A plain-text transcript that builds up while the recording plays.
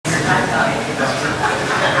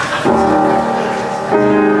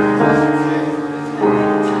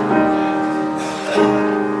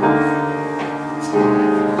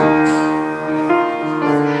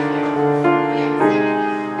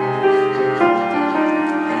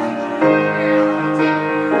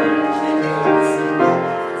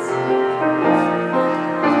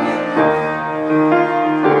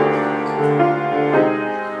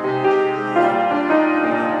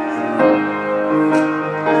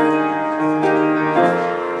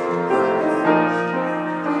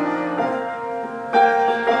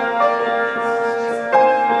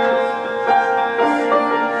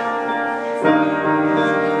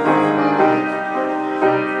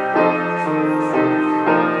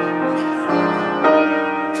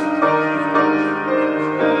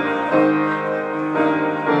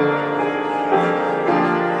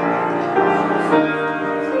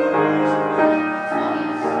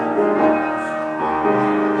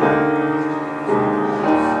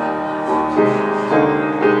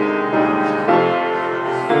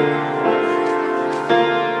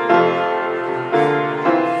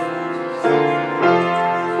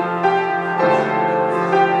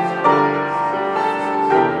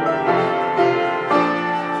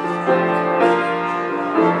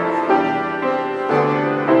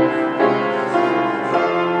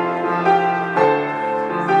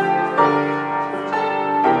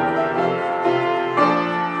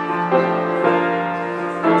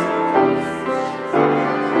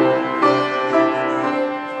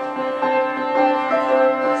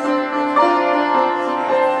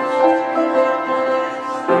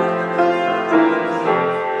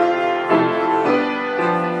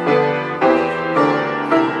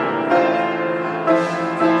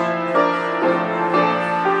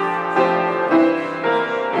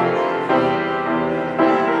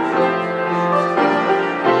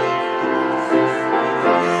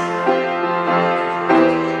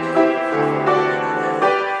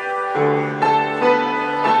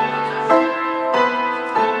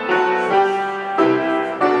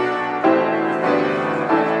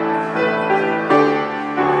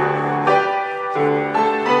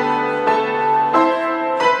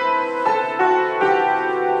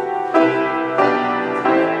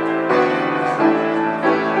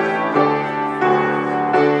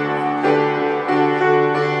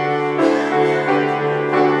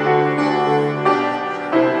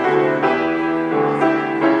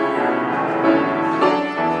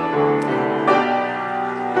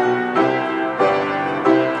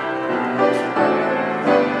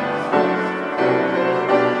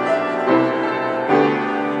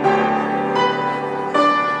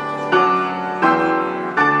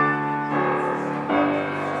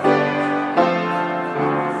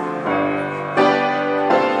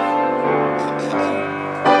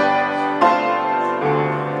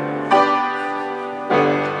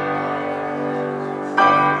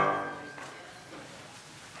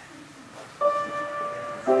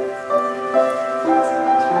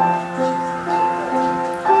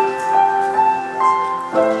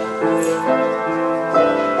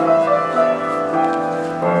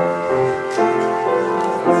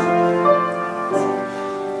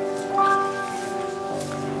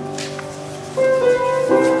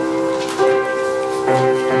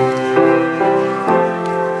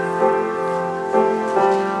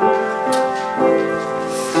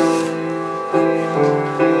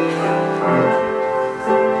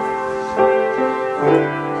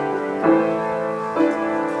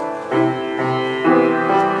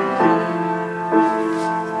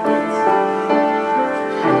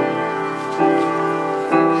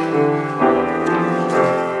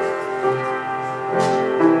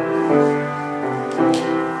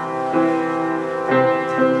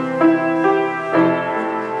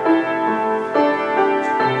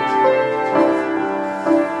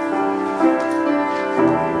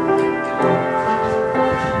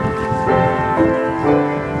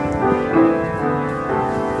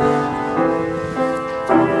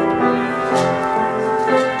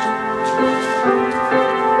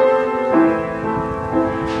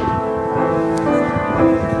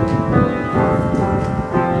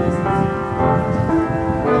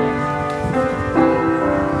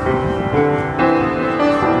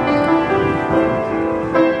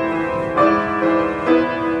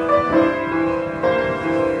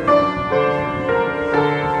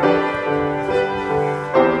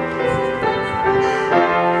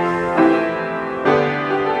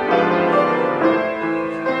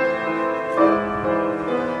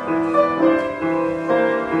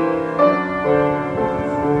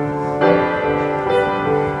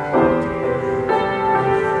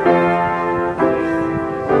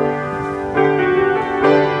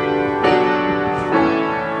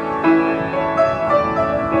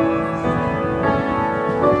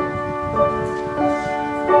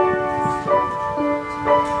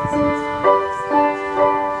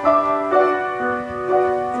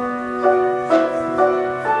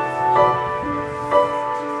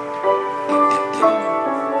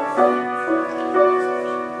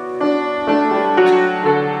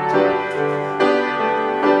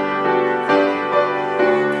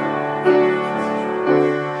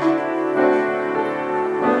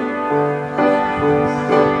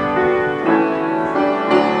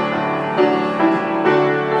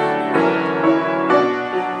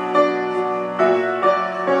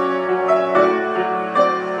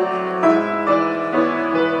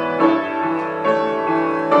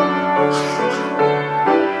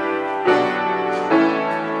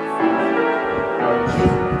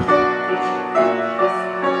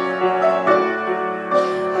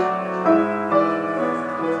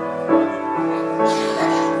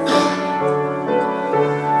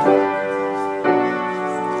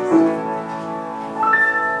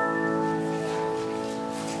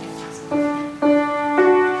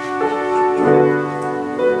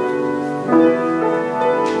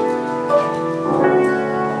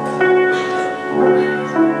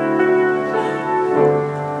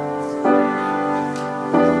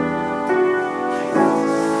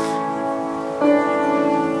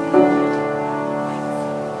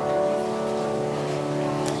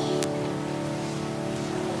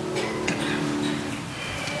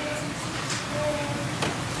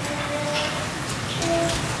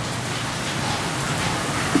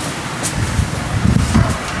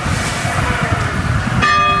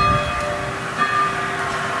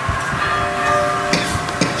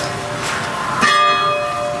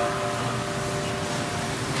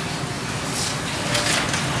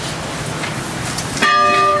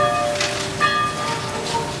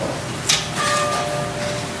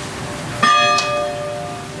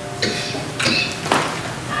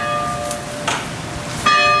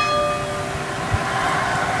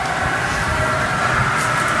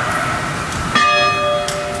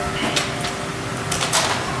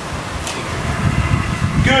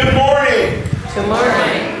Good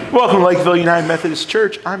morning. Welcome to Lakeville United Methodist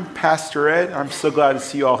Church. I'm Pastor Ed. I'm so glad to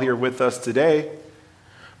see you all here with us today.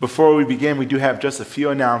 Before we begin, we do have just a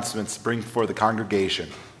few announcements to bring before the congregation.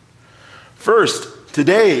 First,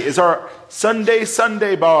 today is our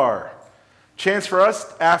Sunday bar. Chance for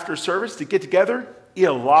us after service to get together, eat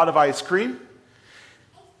a lot of ice cream.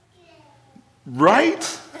 Right?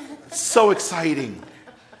 So exciting.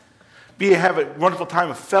 Have a wonderful time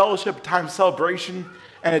of fellowship, a time of celebration,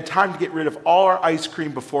 and a time to get rid of all our ice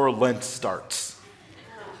cream before Lent starts.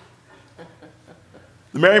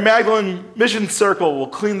 The Mary Magdalene Mission Circle will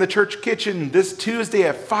clean the church kitchen this Tuesday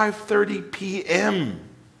at 5:30 p.m.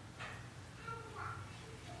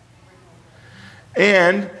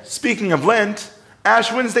 And speaking of Lent,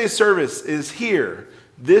 Ash Wednesday service is here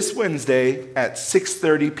this Wednesday at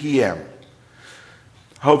 6:30 p.m.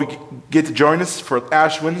 Hope you get to join us for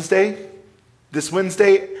Ash Wednesday this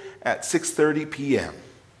Wednesday at 6:30 p.m.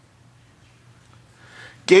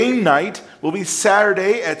 Game night will be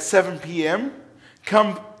Saturday at 7 p.m.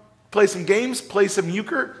 Come play some games, play some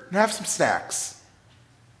euchre, and have some snacks.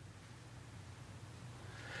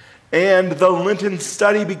 And the Lenten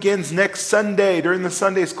study begins next Sunday during the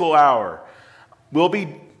Sunday school hour. We'll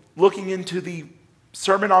be looking into the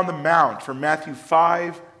Sermon on the Mount from Matthew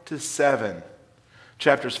 5 to 7,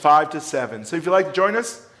 chapters 5 to 7. So if you'd like to join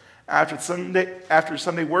us after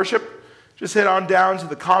Sunday worship, just head on down to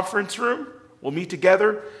the conference room. We'll meet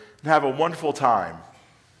together and have a wonderful time.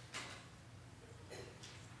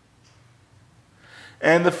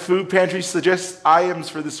 And the food pantry suggests items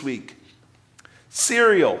for this week: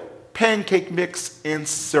 cereal, pancake mix, and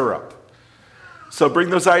syrup. So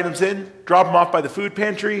bring those items in, drop them off by the food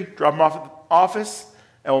pantry, drop them off at the office,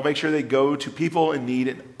 and we'll make sure they go to people in need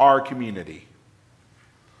in our community.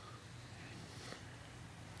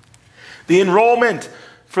 The enrollment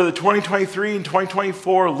for the 2023 and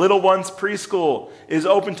 2024 Little Ones Preschool is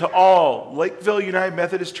open to all Lakeville United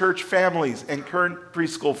Methodist Church families and current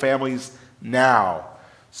preschool families now.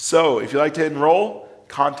 So if you'd like to enroll,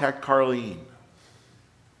 contact Carlene.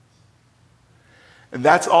 And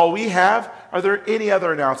that's all we have. Are there any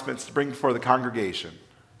other announcements to bring before the congregation?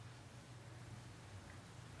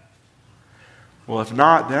 Well, if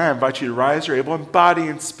not, then I invite you to rise your able and body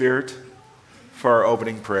and spirit for our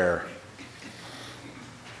opening prayer.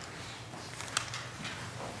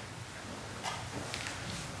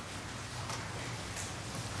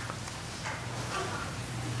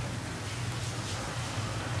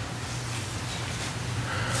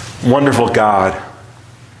 Wonderful God,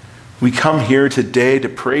 we come here today to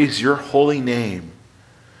praise your holy name,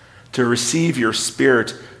 to receive your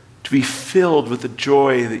Spirit, to be filled with the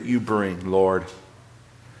joy that you bring, Lord.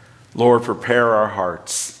 Lord, prepare our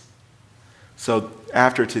hearts so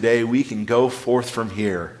after today we can go forth from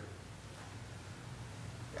here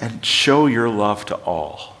and show your love to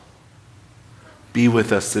all. Be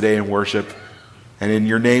with us today in worship, and in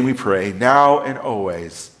your name we pray, now and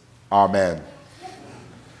always. Amen.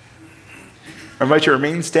 I invite you to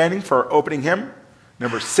remain standing for our opening hymn,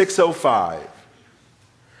 number 605.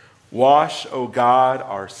 Wash, O God,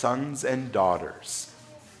 our sons and daughters.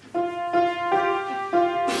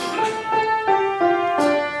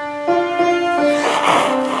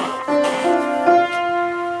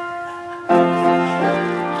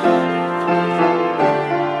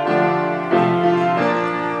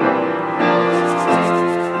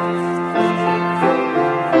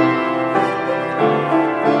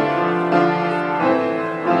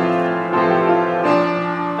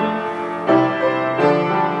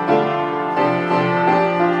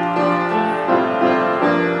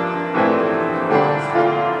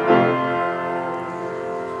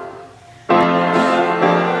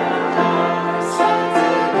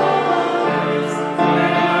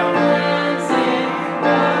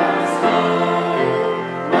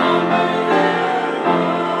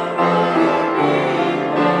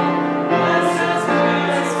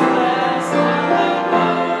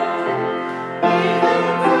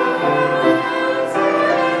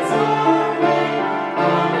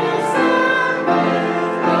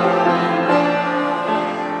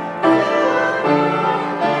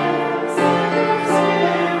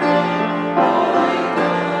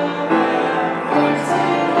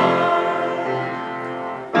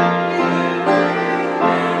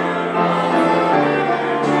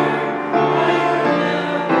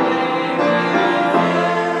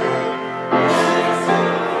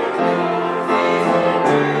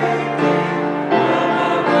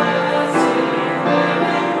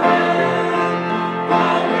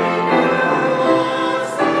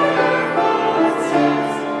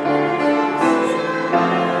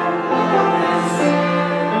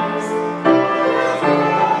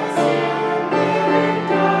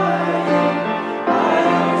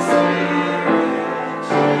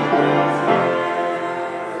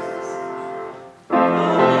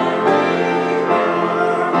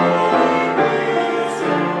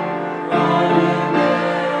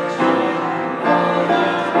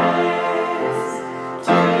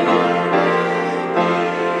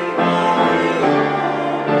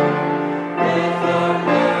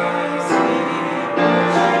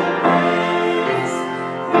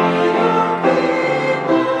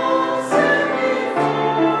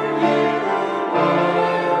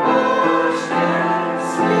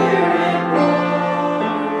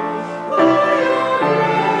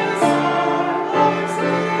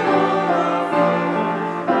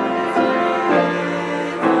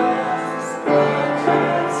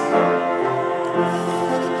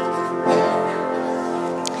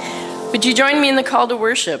 you join me in the call to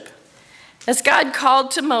worship? As God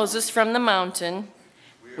called to Moses from the mountain,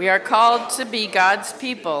 we are called to be God's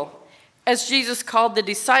people. As Jesus called the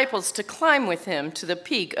disciples to climb with him to the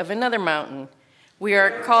peak of another mountain, we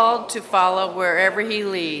are called to follow wherever he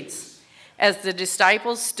leads. As the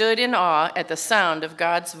disciples stood in awe at the sound of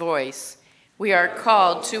God's voice, we are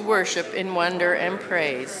called to worship in wonder and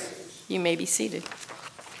praise. You may be seated.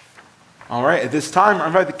 All right, at this time, I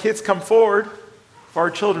invite the kids come forward for our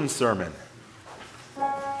children's sermon.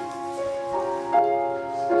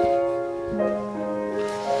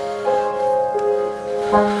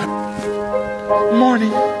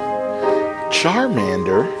 Morning.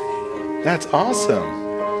 Charmander? That's awesome.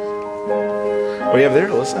 What do you have there,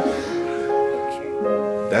 Alyssa?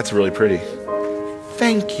 That's really pretty.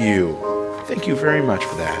 Thank you. Thank you very much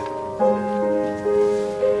for that.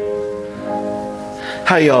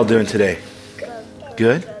 How y'all doing today?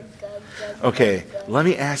 Good? Okay, let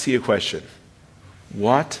me ask you a question.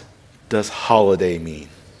 What does holiday mean?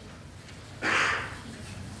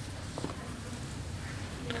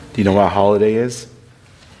 Do you know what a holiday is?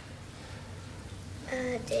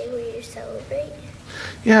 A day where you celebrate.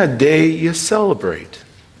 Yeah, a day you celebrate.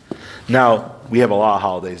 Now, we have a lot of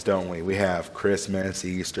holidays, don't we? We have Christmas,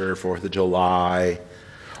 Easter, 4th of July,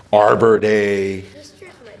 Arbor Day. Easter's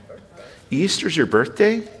my birthday. Easter's your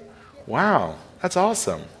birthday? Wow, that's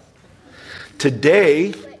awesome. Today,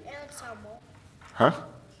 My aunt's almost. huh?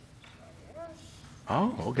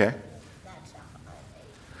 Oh, okay. That's a holiday.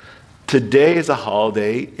 Today is a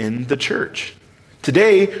holiday in the church.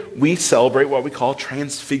 Today, we celebrate what we call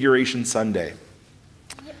Transfiguration Sunday.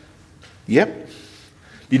 Yep.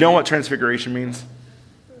 Do you know what Transfiguration means?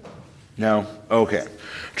 No? Okay.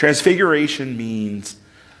 Transfiguration means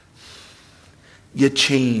you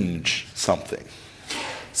change something.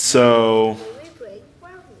 So, We break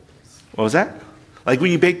brownies. what was that? Like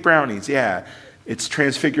when you bake brownies, yeah. It's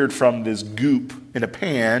transfigured from this goop in a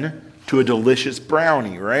pan to a delicious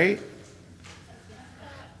brownie, right?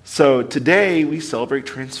 So today we celebrate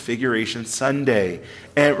Transfiguration Sunday.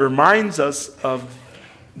 And it reminds us of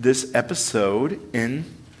this episode in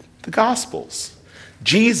the Gospels.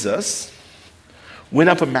 Jesus went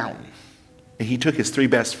up a mountain and he took his three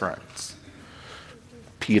best friends,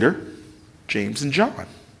 Peter, James, and John.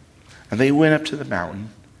 And they went up to the mountain,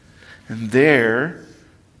 and there,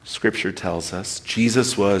 Scripture tells us,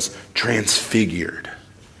 Jesus was transfigured.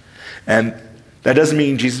 And that doesn't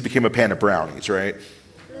mean Jesus became a pan of brownies, right?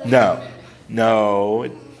 No.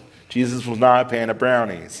 Jesus was not a pan of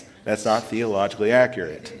brownies. That's not theologically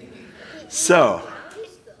accurate. So,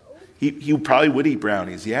 he probably would eat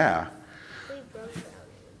brownies, yeah. We broke brownies.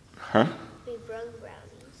 Huh? We broke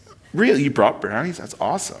brownies. Really? You brought brownies? That's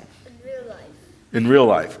awesome. In real life. In real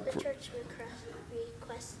life. The church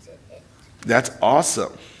requested it. That's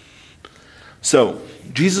awesome. So,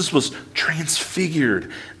 Jesus was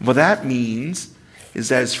transfigured. What that means is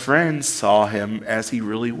that his friends saw him as he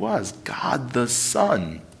really was, God the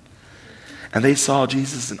Son. And they saw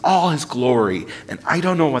Jesus in all his glory. And I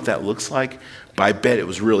don't know what that looks like, but I bet it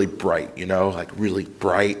was really bright, like really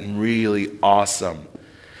bright and really awesome.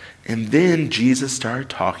 And then Jesus started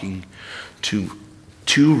talking to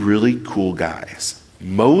two really cool guys,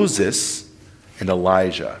 Moses and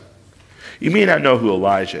Elijah. You may not know who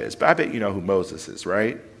Elijah is, but I bet you know who Moses is,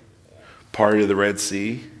 right? Part of the Red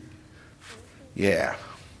Sea. Yeah.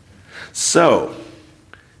 So,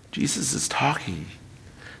 Jesus is talking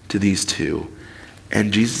to these two,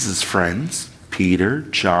 and Jesus' friends, Peter,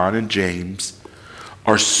 John, and James,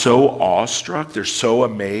 are so awestruck, they're so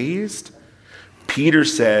amazed. Peter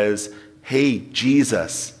says, hey,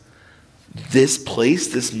 Jesus, this place,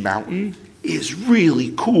 this mountain, is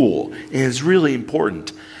really cool and is really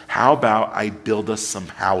important. How about I build us some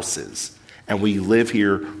houses and we live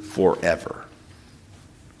here forever?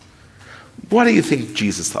 What do you think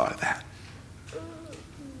Jesus thought of that?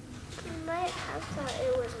 You might have thought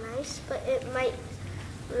it was nice, but it might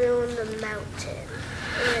ruin the mountain.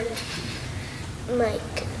 And,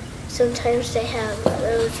 sometimes they have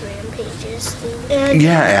those rampages things. And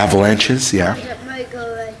Yeah, avalanches, yeah. it might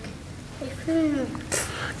go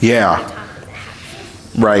Yeah, on top of the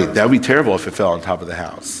house. right. That would be terrible if it fell on top of the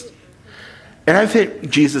house. And I think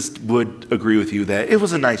Jesus would agree with you that it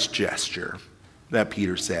was a nice gesture that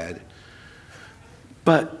Peter said.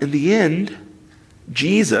 But in the end,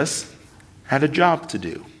 Jesus had a job to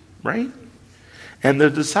do, right? And the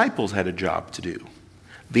disciples had a job to do.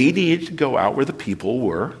 They needed to go out where the people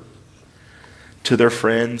were, to their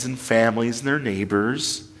friends and families and their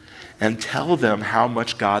neighbors, and tell them how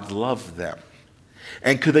much God loved them.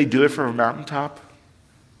 And could they do it from a mountaintop?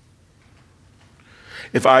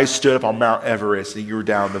 If I stood up on Mount Everest and you were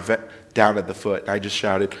down down at the foot. And I just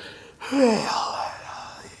shouted,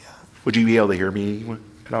 would you be able to hear me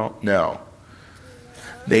at all? No.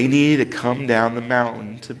 They need to come down the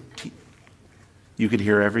mountain to... You could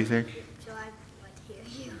hear everything? So I would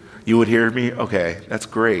hear you. You would hear me? Okay, that's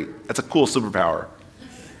great. That's a cool superpower.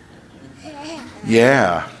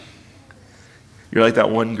 Yeah. You're like that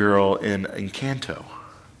one girl in Encanto.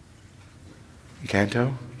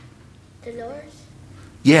 Encanto? Dolores?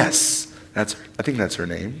 Yes. I think that's her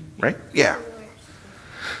name, right? Yeah.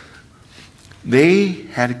 They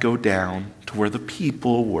had to go down to where the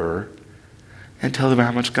people were and tell them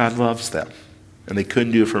how much God loves them. And they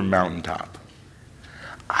couldn't do it from a mountaintop.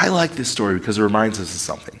 I like this story because it reminds us of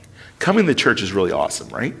something. Coming to church is really awesome,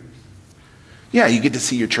 right? Yeah, you get to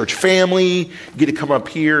see your church family. You get to come up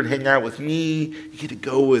here and hang out with me. You get to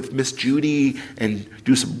go with Miss Judy and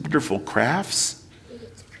do some wonderful crafts. You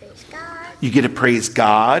get to praise God. You get to praise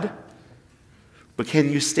God. But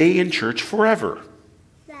can you stay in church forever?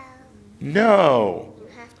 No. No. You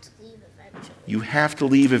have to leave eventually. You have to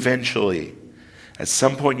leave eventually. At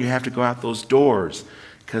some point, you have to go out those doors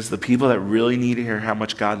because the people that really need to hear how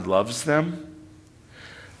much God loves them,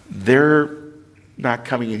 they're not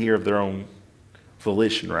coming in here of their own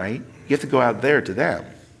volition, right? You have to go out there to them.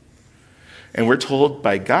 And we're told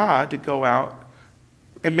by God to go out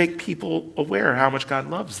and make people aware how much God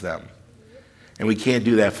loves them. And we can't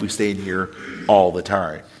do that if we stay in here all the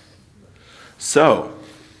time. So,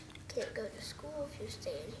 You can't go to school if you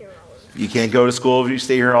stay in here all the time. you can't go to school if you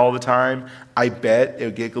stay here all the time. I bet it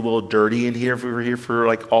would get a little dirty in here if we were here for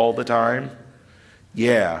like all the time.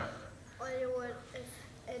 Yeah. If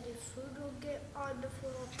any food will get on the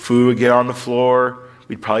floor. Food would get on the floor.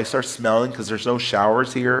 We'd probably start smelling because there's no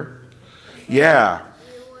showers here. Yeah.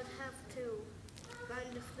 You would have to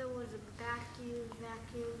find if there was a vacuum.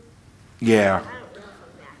 Yeah. I don't know if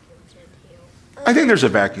a vacuum's in here. I think there's a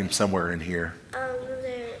vacuum somewhere in here.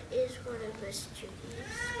 There is one of Miss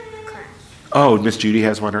Judy's class. Oh, Miss Judy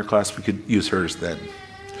has one in her class. We could use hers then.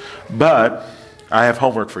 But I have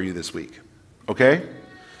homework for you this week. Okay?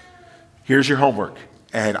 Here's your homework.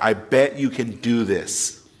 And I bet you can do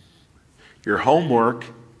this. Your homework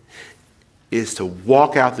is to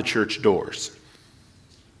walk out the church doors.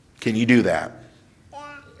 Can you do that?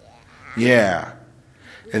 Yeah.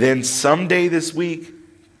 And then someday this week,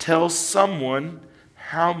 tell someone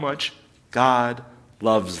how much God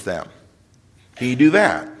loves them. Can you do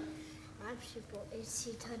that? I'm super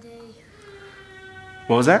itchy today.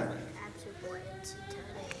 What was that? I'm super itchy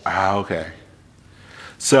today. Okay.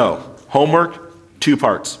 So, homework, 2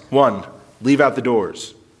 parts. 1, leave out the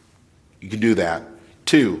doors. You can do that.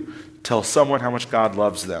 2, tell someone how much God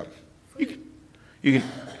loves them. You can.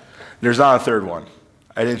 There's not a third one.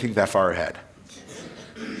 I didn't think that far ahead.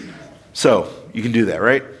 So, you can do that,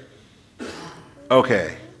 right?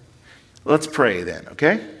 Okay. Let's pray then,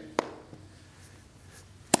 okay?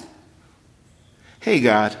 Hey,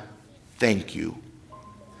 God, thank you.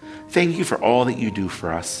 Thank you for all that you do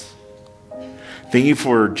for us. Thank you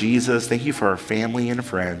for Jesus. Thank you for our family and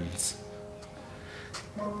friends.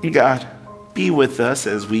 And God, be with us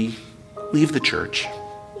as we leave the church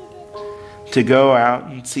to go out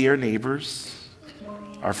and see our neighbors,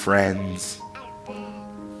 our friends,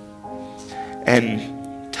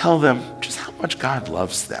 and tell them just how much God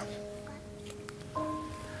loves them.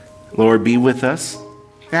 Lord, be with us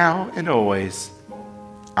now and always.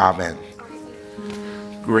 Amen.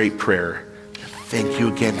 Great prayer. Thank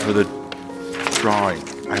you again for the drawing.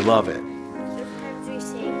 I love it. Sometimes we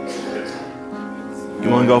sing. You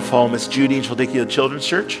want to go follow Miss Judy and she'll take you to Children's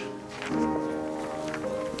Church?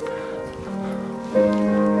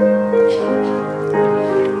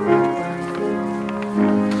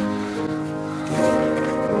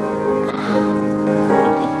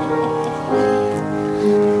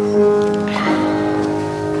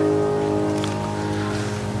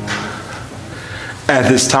 At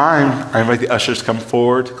this time, I invite the ushers to come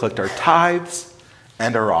forward to collect our tithes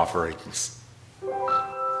and our offerings.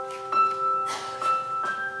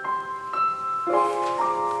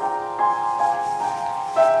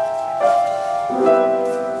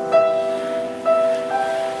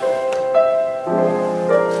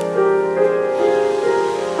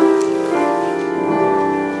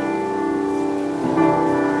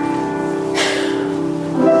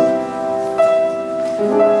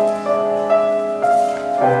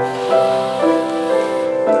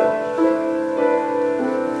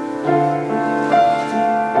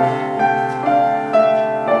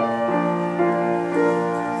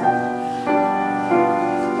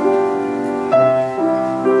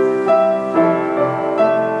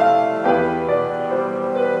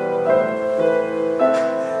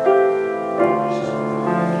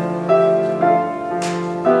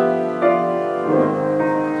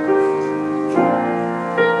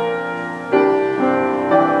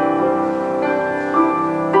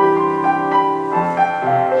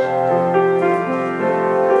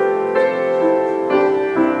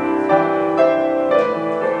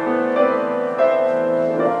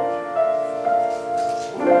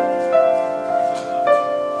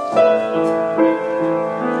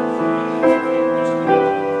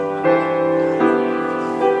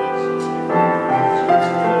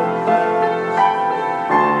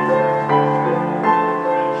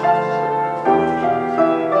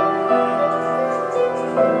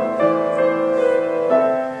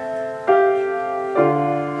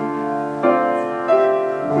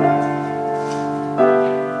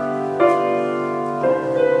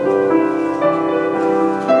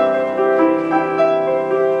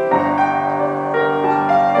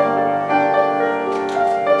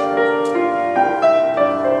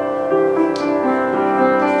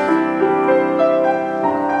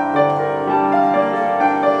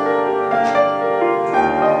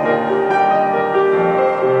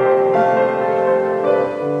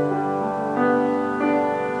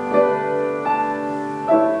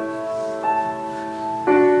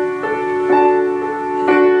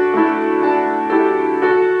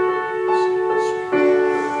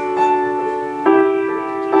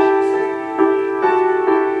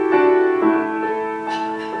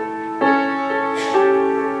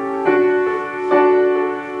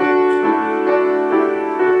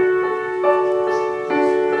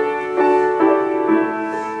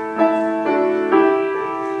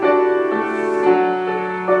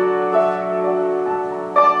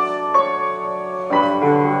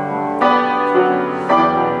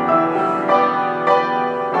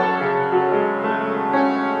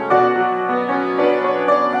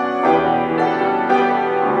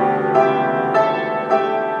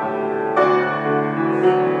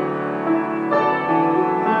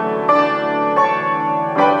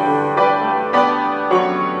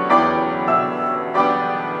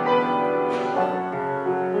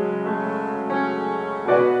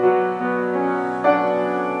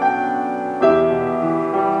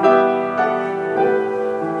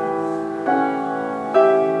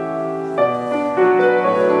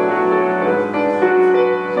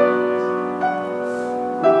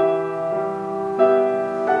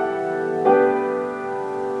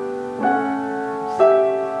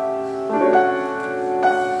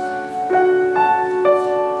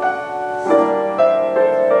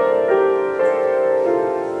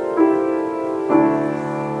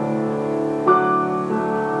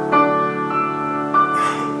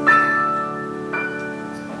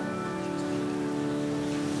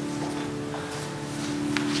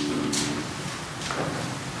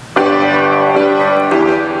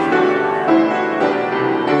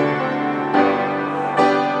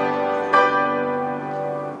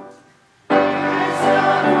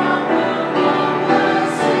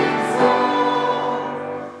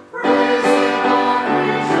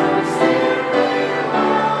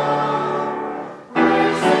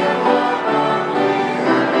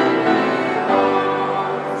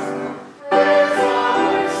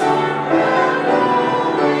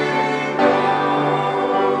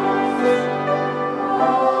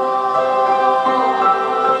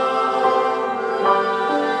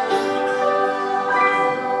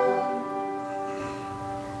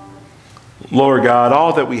 Lord God,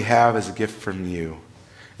 all that we have is a gift from you.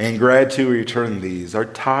 And gratitude we return these, our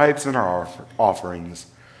tithes and our offerings,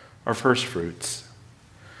 our first fruits.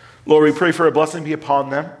 Lord, we pray for a blessing be upon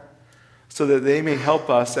them so that they may help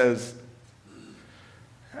us as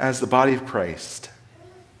the body of Christ.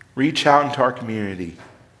 Reach out into our community.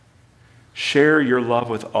 Share your love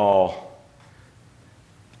with all.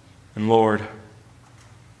 And Lord,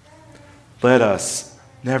 let us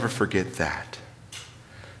never forget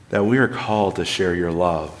that we are called to share your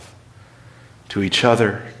love to each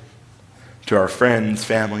other, to our friends,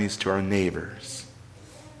 families, to our neighbors.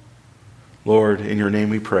 Lord, in your name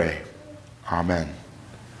we pray. Amen.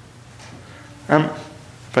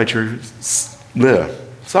 But you're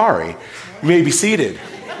sorry. You may be seated.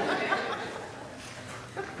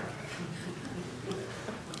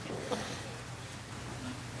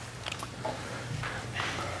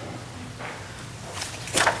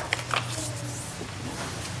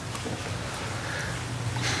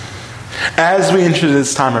 As we enter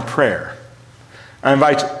this time of prayer, I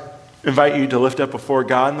invite you to lift up before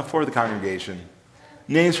God and before the congregation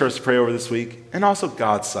names for us to pray over this week, and also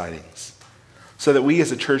God's sightings, so that we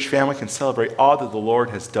as a church family can celebrate all that the Lord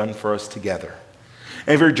has done for us together.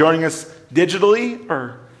 And if you're joining us digitally,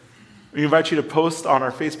 we invite you to post on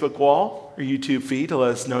our Facebook wall or YouTube feed to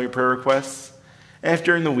let us know your prayer requests. And if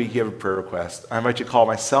during the week you have a prayer request, I invite you to call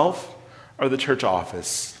myself or the church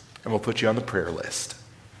office, and we'll put you on the prayer list.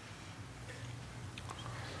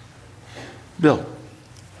 Bill.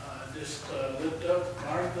 Just lift up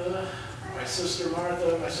Martha, my sister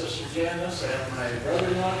Martha, my sister Janice, and my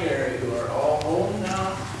brother-in-law Gary, who are all home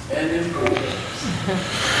now and improving.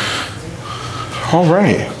 All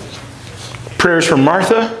right. Prayers for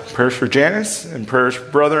Martha, prayers for Janice, and prayers for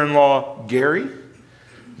brother-in-law Gary.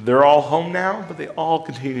 They're all home now, but they all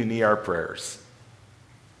continue to need our prayers.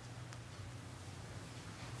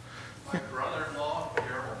 My brother-in-law,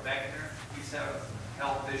 Gerald Beckner, he's having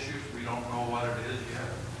health issues. We don't know what it is yet.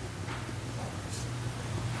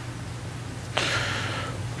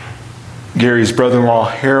 Gary's brother-in-law,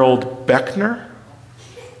 Harold Beckner.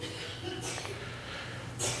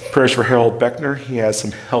 Prayers for Harold Beckner. He has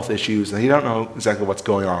some health issues, and he don't know exactly what's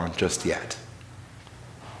going on just yet.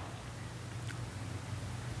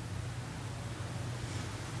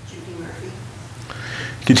 Judy Murphy.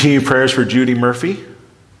 Continue prayers for Judy Murphy.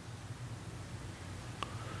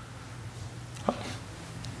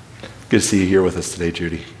 Good to see you here with us today,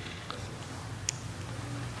 Judy.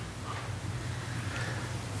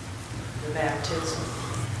 The baptism.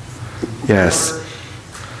 Yes.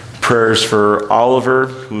 Prayers for Oliver,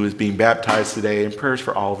 who is being baptized today, and prayers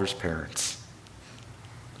for Oliver's parents.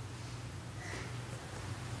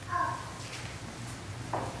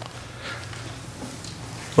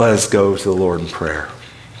 Let us go to the Lord in prayer.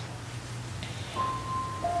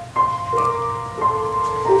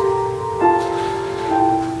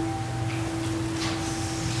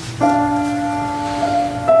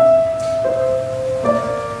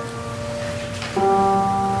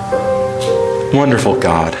 Wonderful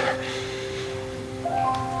God,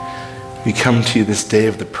 we come to you this day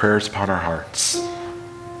of the prayers upon our hearts.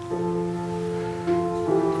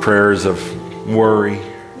 Prayers of worry,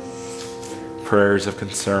 prayers of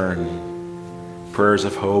concern, prayers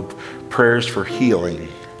of hope, prayers for healing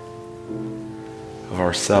of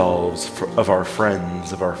ourselves, of our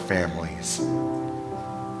friends, of our families.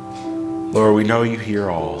 Lord, we know you hear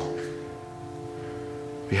all.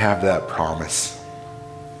 We have that promise.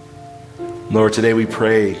 Lord, today we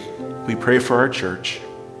pray for our church.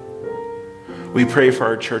 We pray for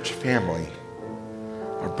our church family,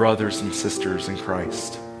 our brothers and sisters in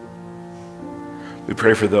Christ. We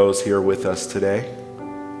pray for those here with us today,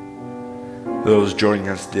 those joining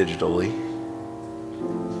us digitally,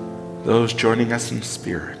 those joining us in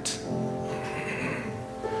spirit.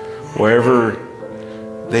 Wherever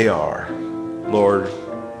they are, Lord,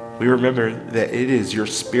 we remember that it is your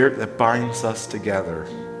Spirit that binds us together.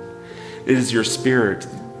 It is your Spirit,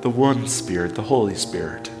 the one Spirit, the Holy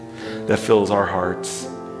Spirit, that fills our hearts,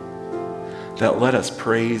 that let us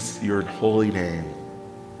praise your holy name.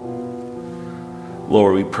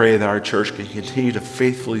 Lord, we pray that our church can continue to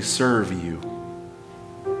faithfully serve you,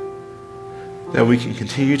 that we can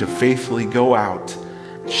continue to faithfully go out,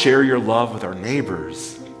 share your love with our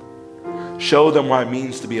neighbors, show them what it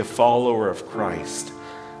means to be a follower of Christ,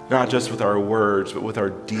 not just with our words, but with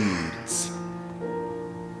our deeds.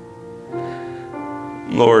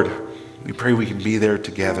 Lord, we pray we can be there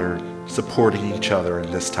together, supporting each other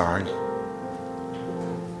in this time.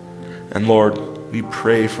 And Lord, we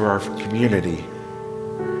pray for our community.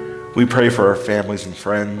 We pray for our families and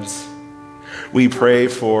friends. We pray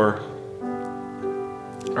for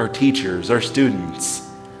our teachers, our students,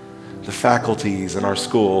 the faculties in our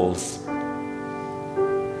schools.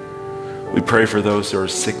 We pray for those who are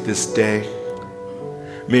sick this day.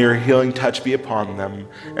 May your healing touch be upon them.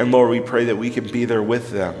 And Lord, we pray that we can be there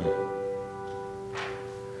with them.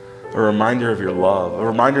 A reminder of your love, a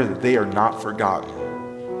reminder that they are not forgotten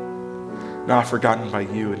by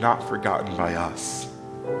you and not forgotten by us.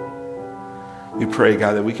 We pray,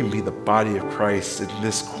 God, that we can be the body of Christ in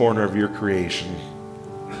this corner of your creation,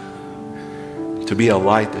 to be a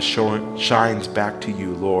light that shines back to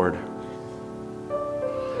you, Lord.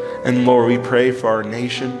 And Lord, we pray for our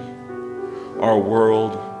nation, our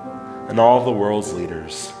world, and all the world's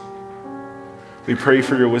leaders. We pray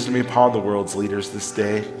for your wisdom upon the world's leaders this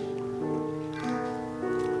day,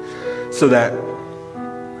 so that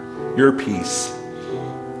your peace,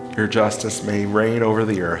 your justice may reign over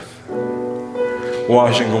the earth,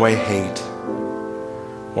 washing away hate,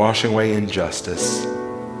 washing away injustice,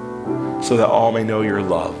 so that all may know your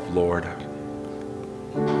love, Lord.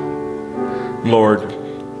 Lord,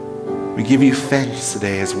 we give you thanks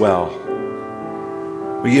today as well.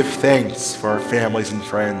 We give thanks for our families and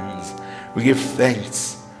friends. We give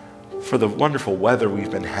thanks for the wonderful weather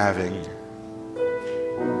we've been having.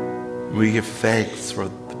 We give thanks for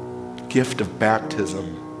the gift of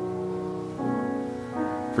baptism,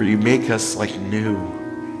 for you make us like new,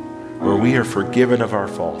 where we are forgiven of our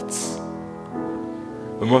faults.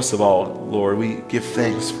 But most of all, Lord, we give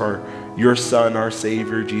thanks for your Son, our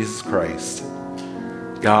Savior, Jesus Christ,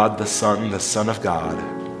 God the Son of God,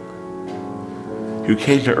 who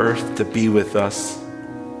came to earth to be with us,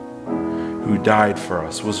 who died for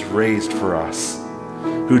us, was raised for us,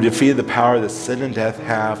 who defeated the power that sin and death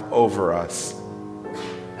have over us.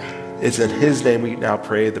 It's in his name we now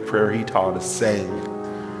pray the prayer he taught us, saying,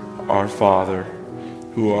 Our Father,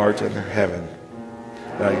 who art in heaven,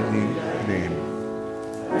 thy name,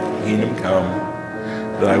 kingdom come,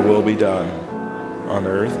 thy will be done, on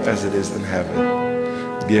earth as it is in heaven.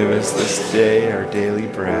 Give us this day our daily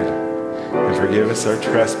bread, and forgive us our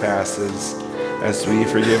trespasses, as we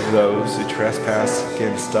forgive those who trespass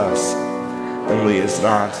against us. And lead us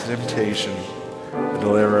not into temptation, but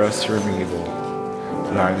deliver us from evil.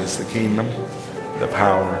 For thine is the kingdom, the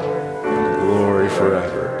power, and the glory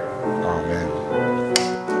forever. Amen.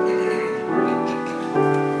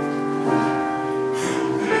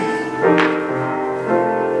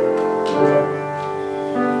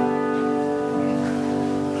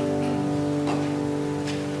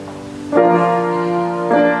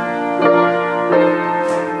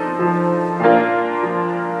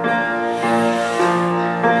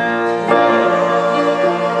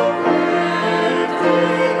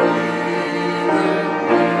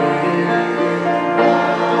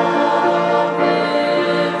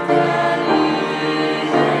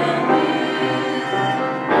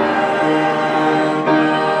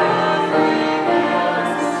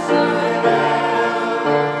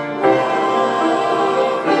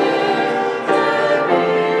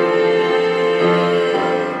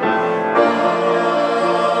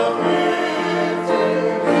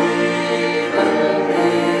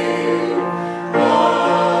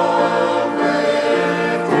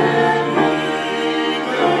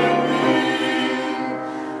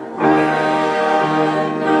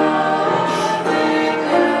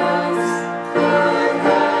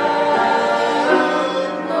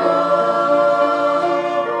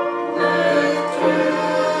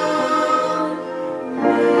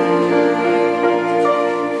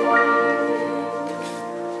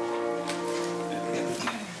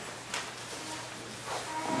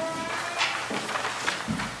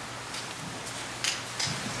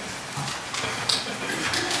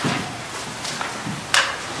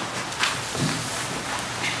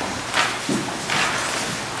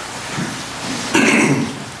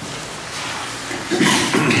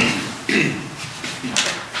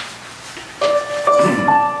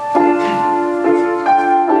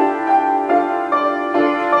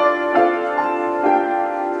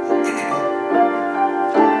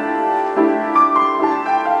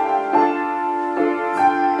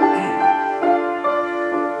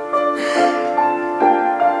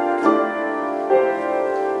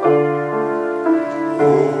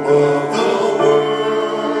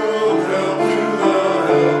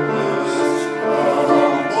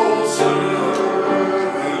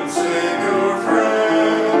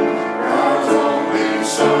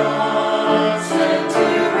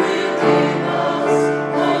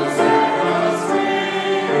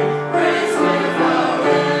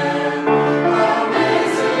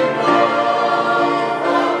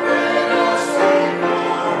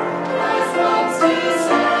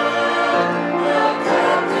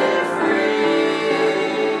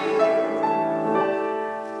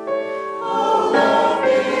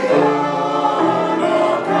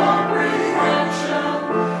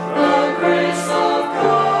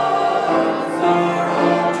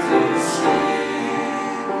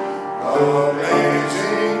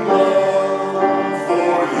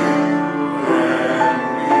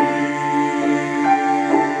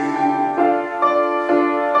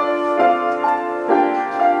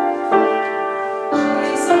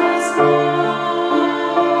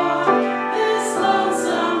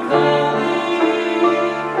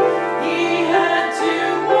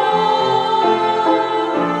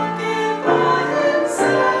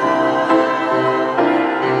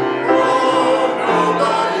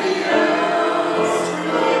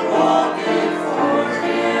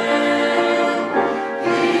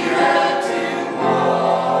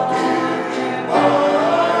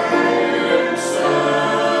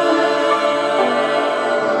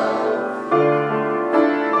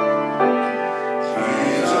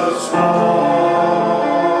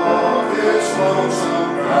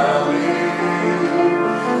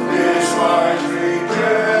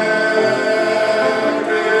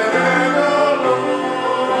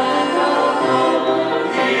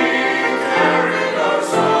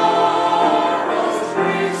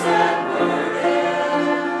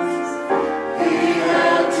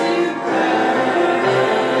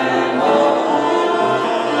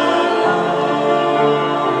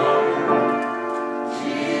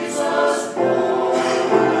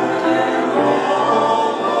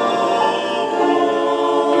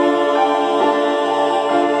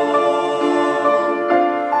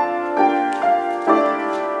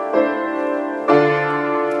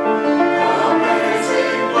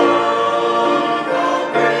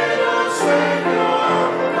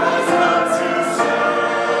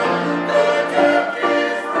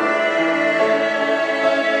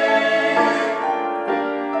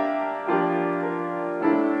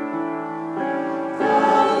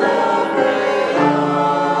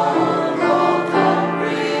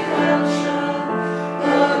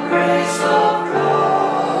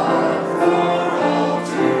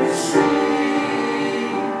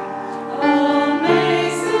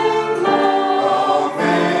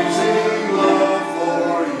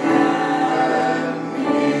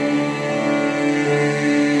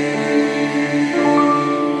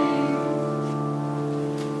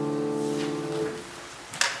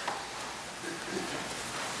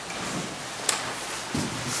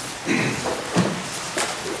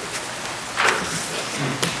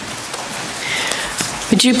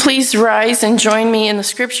 Would you please rise and join me in the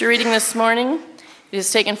scripture reading this morning? It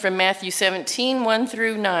is taken from Matthew 17, 1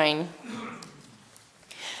 through 9.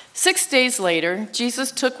 6 days later,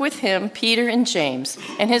 Jesus took with him Peter and James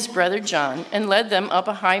and his brother John and led them up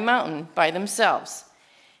a high mountain by themselves.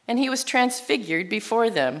 And he was transfigured before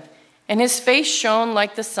them, and his face shone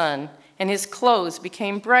like the sun, and his clothes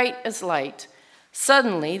became bright as light.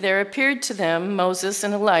 Suddenly there appeared to them Moses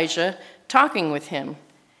and Elijah talking with him.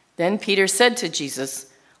 Then Peter said to Jesus,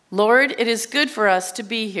 "Lord, it is good for us to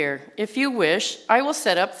be here. If you wish, I will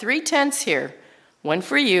set up 3 tents here, one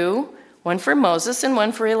for you, one for Moses, and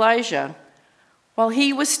one for Elijah." While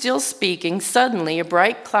he was still speaking, suddenly a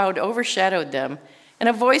bright cloud overshadowed them, and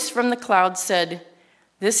a voice from the cloud said,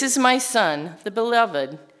 "This is my son, the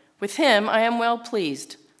beloved. With him I am well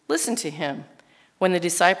pleased. Listen to him." When the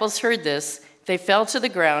disciples heard this, they fell to the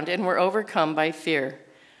ground and were overcome by fear.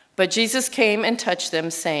 But Jesus came and touched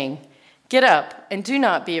them, saying, "Get up and do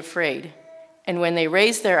not be afraid." And when they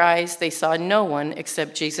raised their eyes, they saw no one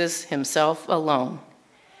except Jesus himself alone.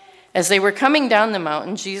 As they were coming down the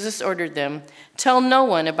mountain, Jesus ordered them, "Tell no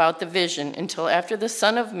one about the vision until after the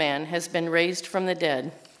Son of Man has been raised from the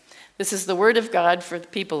dead." This is the word of God for the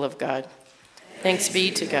people of God. Thanks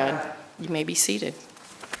be to God. You may be seated.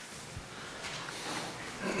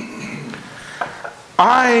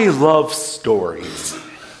 I love stories.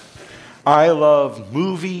 I love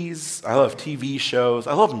movies. I love TV shows.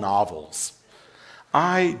 I love novels.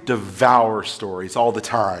 I devour stories all the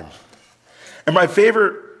time. And my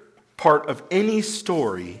favorite part of any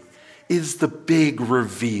story is the big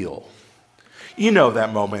reveal. You know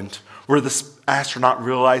that moment where the astronaut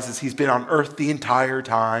realizes he's been on Earth the entire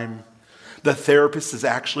time. The therapist is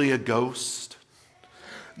actually a ghost.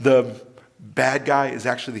 The bad guy is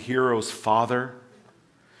actually the hero's father.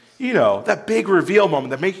 You know, that big reveal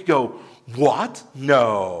moment that makes you go, "What?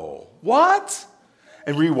 No. What?"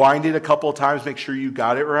 And rewind it a couple of times, make sure you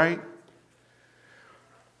got it right.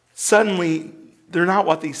 Suddenly, they're not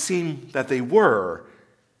what they seem that they were.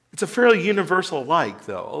 It's a fairly universal like,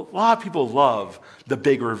 though. A lot of people love the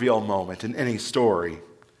big reveal moment in any story.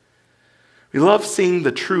 We love seeing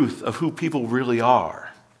the truth of who people really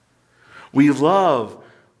are. We love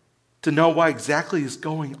to know what exactly is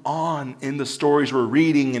going on in the stories we're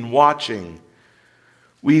reading and watching.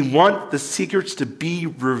 We want the secrets to be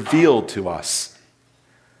revealed to us.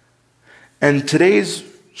 And today's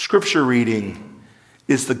scripture reading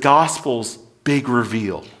is the gospel's big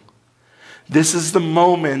reveal. This is the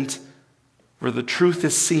moment where the truth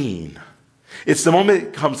is seen. It's the moment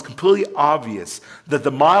it becomes completely obvious that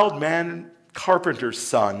the mild-mannered carpenter's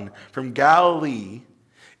son from Galilee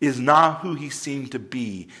is not who he seemed to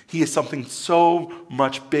be. He is something so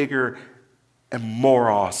much bigger and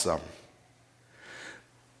more awesome.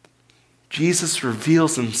 Jesus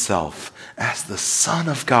reveals himself as the Son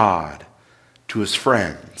of God to his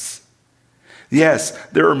friends. Yes,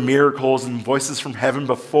 there are miracles and voices from heaven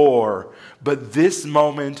before, but this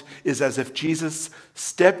moment is as if Jesus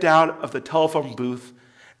stepped out of the telephone booth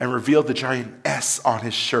and revealed the giant S on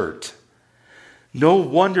his shirt. No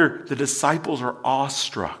wonder the disciples are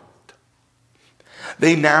awestruck.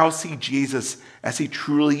 They now see Jesus as he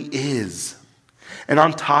truly is. And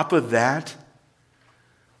on top of that,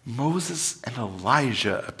 Moses and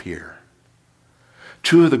Elijah appear.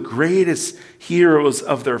 2 of the greatest heroes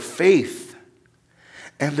of their faith.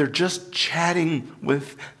 And they're just chatting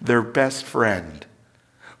with their best friend.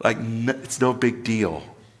 Like it's no big deal.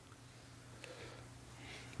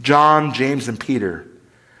 John, James, and Peter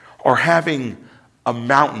are having a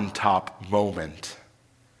mountaintop moment.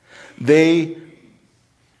 They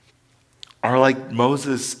are like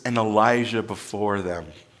Moses and Elijah before them.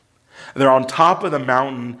 They're on top of the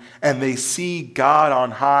mountain and they see God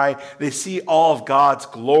on high. They see all of God's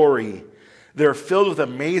glory. They're filled with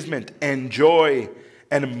amazement and joy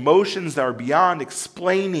and emotions that are beyond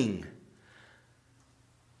explaining.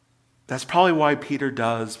 That's probably why Peter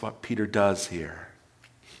does what Peter does here.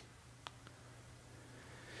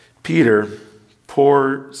 Peter,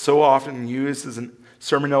 so often used as a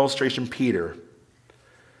sermon illustration, Peter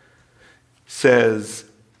says,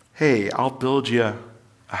 "Hey, I'll build you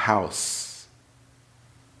a house.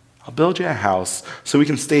 I'll build you a house so we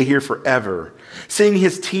can stay here forever." Seeing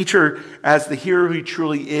his teacher as the hero he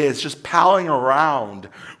truly is, just palling around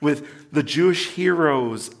with the Jewish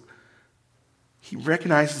heroes, he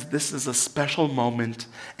recognizes this is a special moment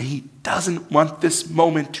and he doesn't want this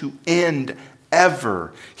moment to end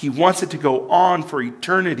ever. He wants it to go on for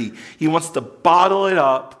eternity. He wants to bottle it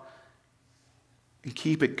up and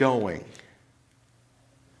keep it going.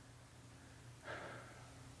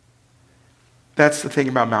 That's the thing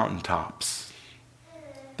about mountaintops.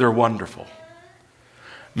 They're wonderful.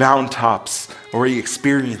 Mountaintops are where you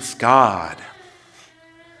experience God.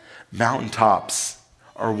 Mountaintops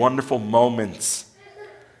are wonderful moments,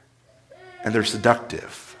 and they're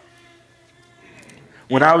seductive.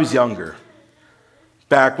 When I was younger,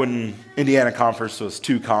 back when Indiana Conference was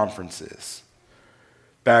 2 conferences,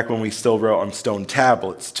 back when we still wrote on stone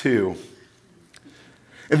tablets too,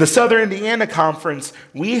 in the Southern Indiana Conference,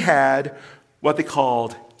 we had what they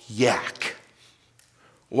called YAC,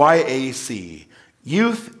 Y-A-C,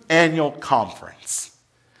 Youth Annual Conference.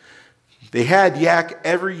 They had YAC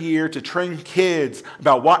every year to train kids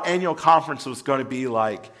about what annual conference was going to be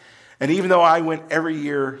like. And even though I went every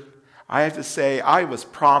year, I have to say I was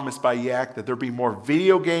promised by YAC that there'd be more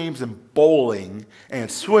video games and bowling and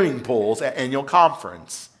swimming pools at annual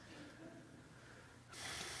conference.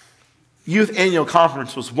 Youth Annual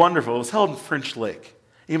Conference was wonderful. It was held in French Lick.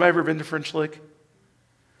 Anybody ever been to French Lick?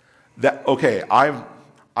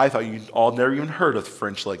 I thought you all never even heard of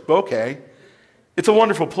French Lick, but okay. It's a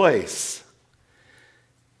wonderful place.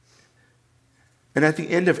 And at the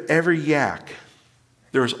end of every YAC,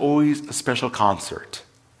 there was always a special concert.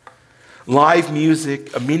 Live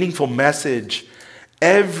music, a meaningful message.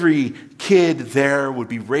 Every kid there would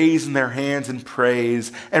be raising their hands in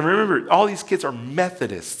praise. And remember, all these kids are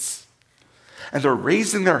Methodists. And they're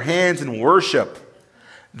raising their hands in worship.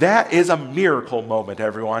 That is a miracle moment,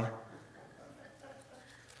 everyone.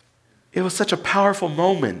 It was such a powerful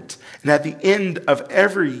moment. And at the end of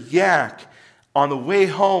every YAC, on the way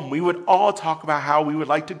home, we would all talk about how we would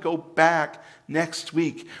like to go back next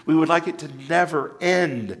week. We would like it to never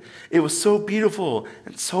end. It was so beautiful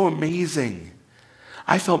and so amazing.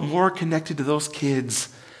 I felt more connected to those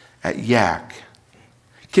kids at YAC.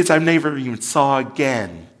 Kids I never even saw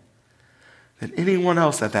again than anyone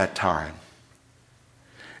else at that time.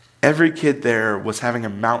 Every kid there was having a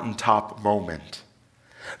mountaintop moment.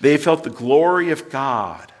 They felt the glory of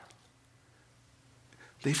God.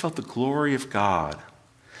 They felt the glory of God.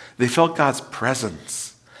 They felt God's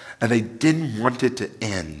presence, and they didn't want it to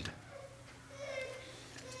end.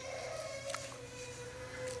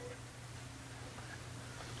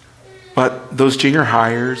 But those junior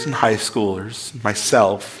hires and high schoolers,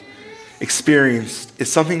 myself, experienced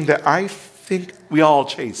is something that I think we all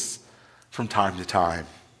chase from time to time.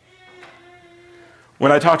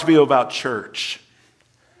 When I talk to people about church,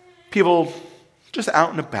 people just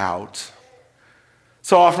out and about,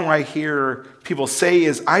 so often what I hear people say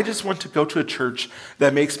is, I just want to go to a church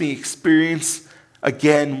that makes me experience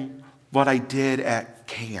again what I did at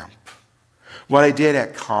camp, what I did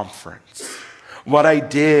at conference, what I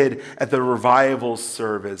did at the revival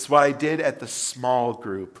service, what I did at the small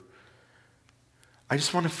group. I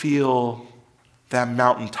just want to feel that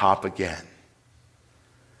mountaintop again.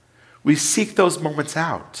 We seek those moments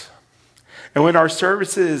out. And when our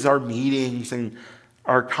services, our meetings, and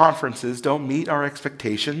our conferences don't meet our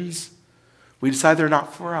expectations, we decide they're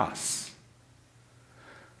not for us.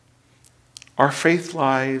 Our faith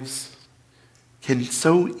lives can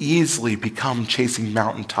so easily become chasing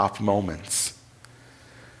mountaintop moments.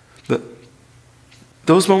 But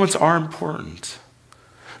those moments are important.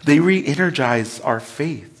 They re-energize our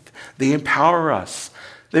faith. They empower us.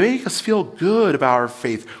 They make us feel good about our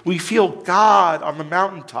faith. We feel God on the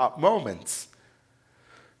mountaintop moments.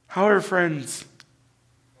 However, friends,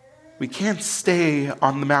 we can't stay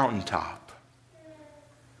on the mountaintop.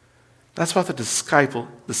 That's what the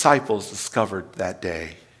disciples discovered that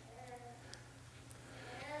day.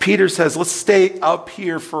 Peter says, let's stay up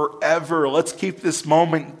here forever. Let's keep this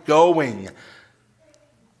moment going.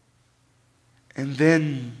 And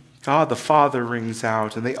then God the Father rings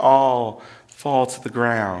out, and they all fall to the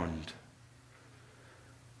ground.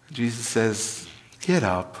 Jesus says, get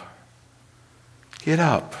up. Get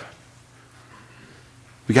up.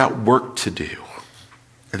 We got work to do.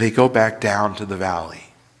 And they go back down to the valley.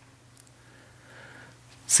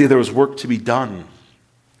 See, there was work to be done.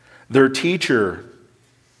 Their teacher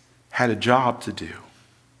had a job to do.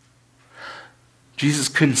 Jesus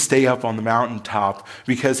couldn't stay up on the mountaintop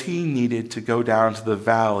because he needed to go down to the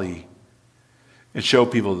valley and show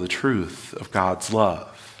people the truth of God's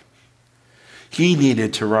love. He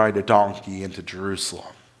needed to ride a donkey into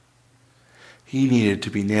Jerusalem. He needed to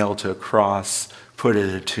be nailed to a cross, put in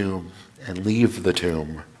a tomb, and leave the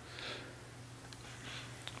tomb.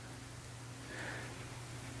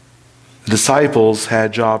 The disciples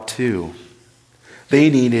had a job too. They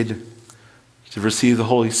needed to receive the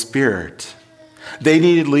Holy Spirit. They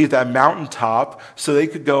needed to leave that mountaintop so they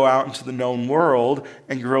could go out into the known world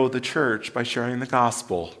and grow the church by sharing the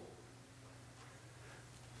gospel.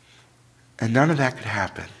 And none of that could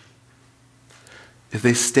happen if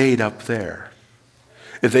they stayed up there.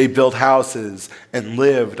 if they built houses and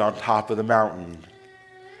lived on top of the mountain.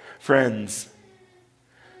 Friends,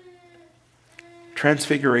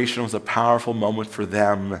 Transfiguration was a powerful moment for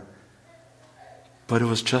them, but it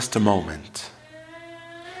was just a moment.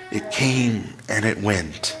 It came and it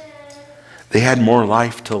went. They had more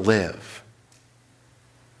life to live.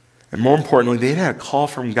 And more importantly, they had a call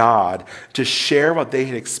from God to share what they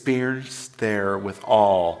had experienced there with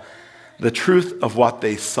all. The truth of what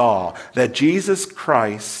they saw, that Jesus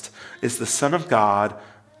Christ is the Son of God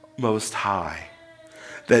Most High.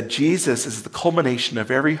 That Jesus is the culmination of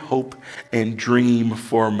every hope and dream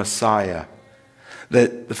for Messiah.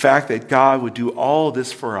 That the fact that God would do all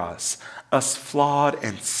this for us flawed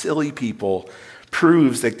and silly people,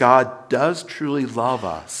 proves that God does truly love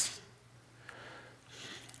us.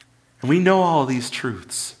 And we know all these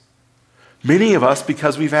truths. Many of us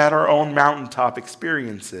because we've had our own mountaintop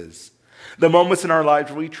experiences. The moments in our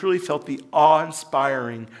lives where we truly felt the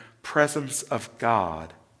awe-inspiring presence of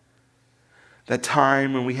God. That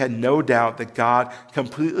time when we had no doubt that God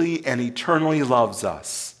completely and eternally loves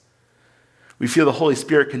us. We feel the Holy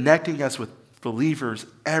Spirit connecting us with believers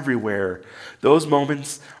everywhere. Those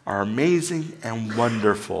moments are amazing and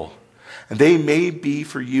wonderful. And they may be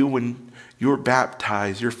for you when you were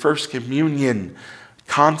baptized, your first communion,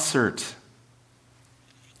 concert.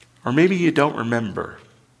 Or maybe you don't remember.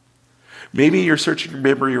 Maybe you're searching your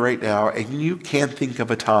memory right now and you can't think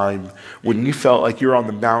of a time when you felt like you're on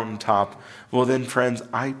the mountaintop. Well then, friends,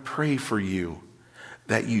 I pray for you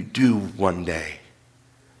that you do one day.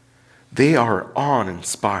 They are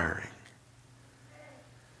awe-inspiring.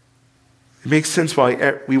 It makes sense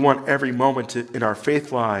why we want every moment in our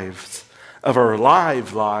faith lives, of our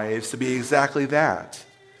live lives, to be exactly that.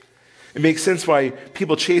 It makes sense why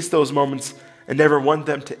people chase those moments and never want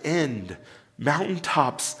them to end.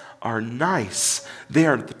 Mountaintops are nice. They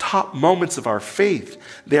are the top moments of our faith.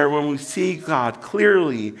 They are when we see God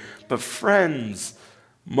clearly. But friends,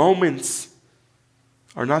 moments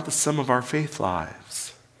are not the sum of our faith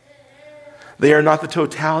lives. They are not the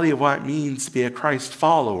totality of what it means to be a Christ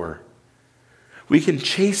follower. We can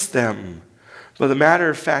chase them, but the matter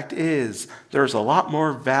of fact is there's a lot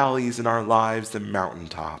more valleys in our lives than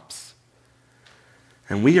mountaintops.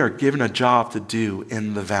 And we are given a job to do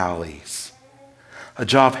in the valleys. A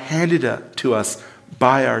job handed to us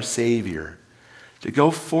by our Savior to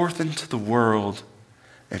go forth into the world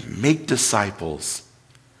and make disciples.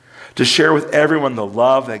 To share with everyone the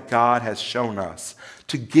love that God has shown us.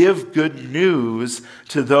 To give good news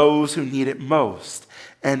to those who need it most.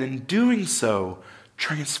 And in doing so,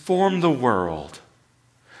 transform the world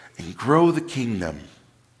and grow the kingdom.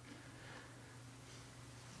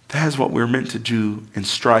 That is what we're meant to do and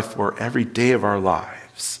strive for every day of our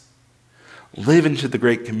lives. Live into the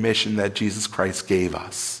great commission that Jesus Christ gave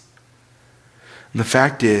us. And the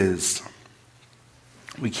fact is,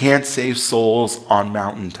 we can't save souls on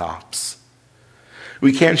mountaintops.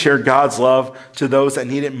 We can't share God's love to those that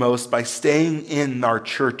need it most by staying in our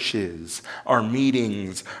churches, our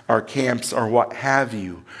meetings, our camps, or what have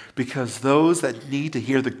you. Because those that need to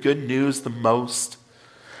hear the good news the most,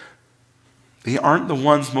 they aren't the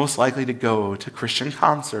ones most likely to go to Christian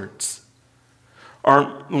concerts,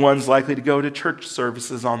 aren't the ones likely to go to church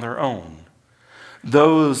services on their own.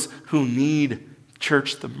 Those who need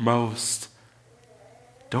church the most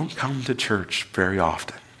don't come to church very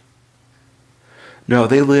often. No,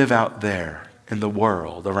 they live out there in the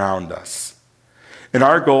world around us. And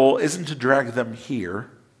our goal isn't to drag them here.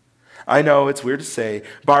 I know it's weird to say,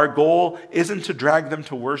 but our goal isn't to drag them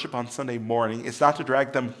to worship on Sunday morning. It's not to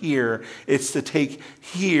drag them here. It's to take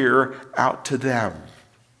here out to them.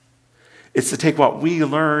 It's to take what we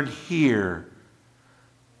learn here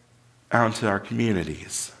out into our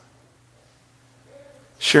communities.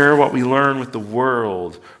 Share what we learn with the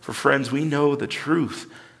world. For friends, we know the truth.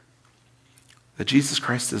 That Jesus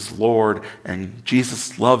Christ is Lord and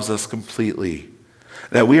Jesus loves us completely.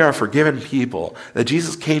 That we are forgiven people. That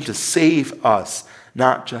Jesus came to save us,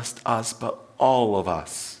 not just us, but all of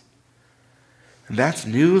us. And that's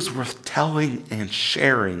news worth telling and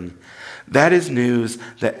sharing. That is news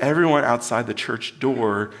that everyone outside the church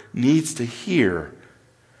door needs to hear.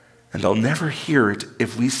 And they'll never hear it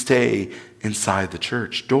if we stay inside the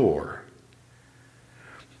church door.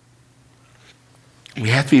 We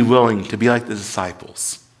have to be willing to be like the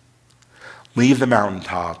disciples. Leave the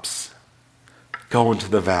mountaintops. Go into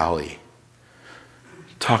the valley.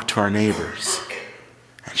 Talk to our neighbors.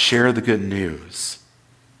 And share the good news.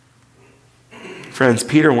 Friends,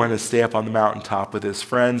 Peter went to stay up on the mountaintop with his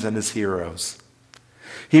friends and his heroes.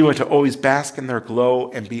 He went to always bask in their glow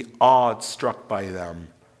and be awe-struck by them.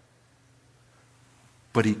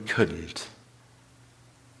 But he couldn't.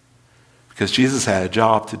 Because Jesus had a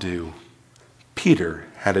job to do. Peter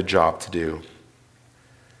had a job to do.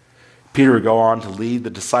 Peter would go on to lead the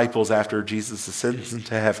disciples after Jesus ascends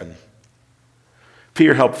into heaven.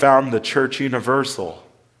 Peter helped found the church universal.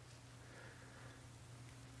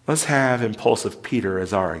 Let's have impulsive Peter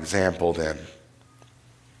as our example then.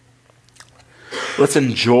 Let's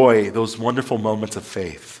enjoy those wonderful moments of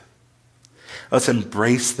faith. Let's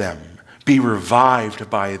embrace them, be revived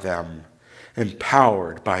by them,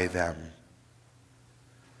 empowered by them.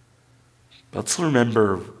 But let's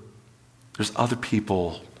remember there's other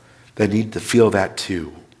people that need to feel that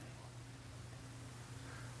too.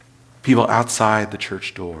 People outside the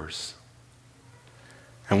church doors.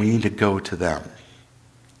 And we need to go to them.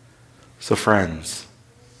 So friends,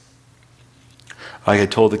 like I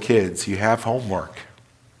told the kids, you have homework.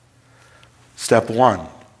 Step 1,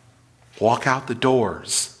 walk out the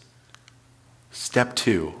doors. Step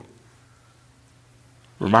 2,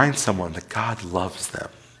 remind someone that God loves them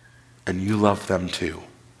and you love them too.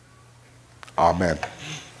 Amen.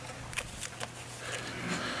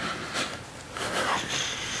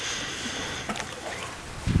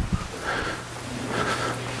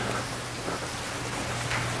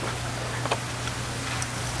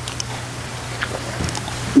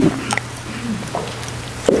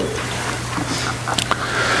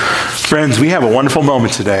 Friends, we have a wonderful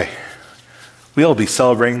moment today. We'll be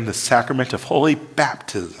celebrating the sacrament of holy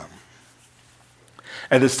baptism.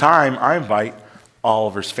 At this time, I invite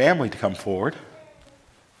Oliver's family to come forward.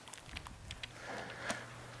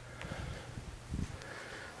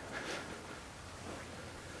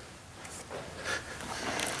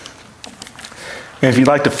 And if you'd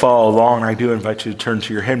like to follow along, I do invite you to turn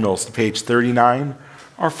to your hymnals to page 39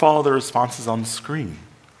 or follow the responses on the screen.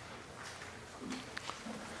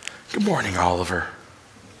 Good morning, Oliver.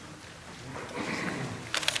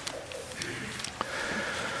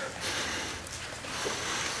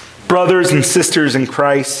 Brothers and sisters in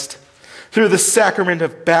Christ, through the sacrament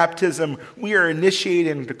of baptism, we are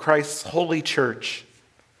initiated into Christ's holy church.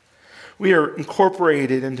 We are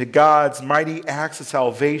incorporated into God's mighty acts of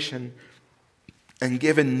salvation and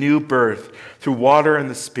given new birth through water and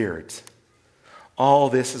the Spirit. All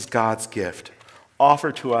this is God's gift,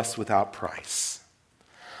 offered to us without price.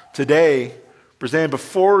 Today, presented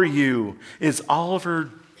before you is Oliver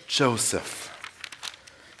Joseph.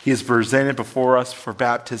 He is presented before us for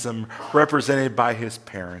baptism, represented by his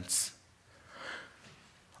parents.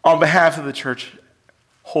 On behalf of the church,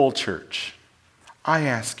 whole church, I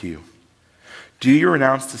ask you, do you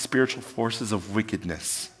renounce the spiritual forces of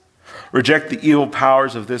wickedness, reject the evil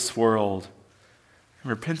powers of this world, and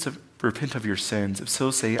repent of your sins? If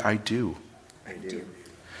so, say, I do. I do.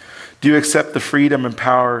 Do you accept the freedom and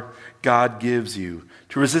power God gives you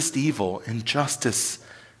to resist evil, injustice,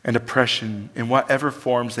 and oppression in whatever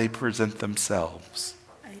forms they present themselves?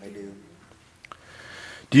 I do.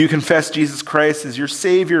 Do you confess Jesus Christ as your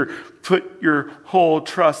Savior, put your whole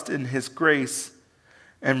trust in His grace,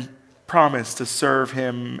 and promise to serve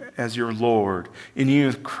Him as your Lord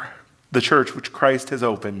in the church which Christ has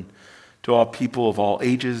opened to all people of all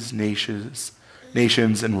ages, nations,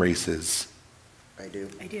 and races? I do.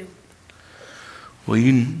 I do. Will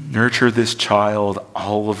you nurture this child,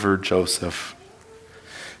 Oliver Joseph,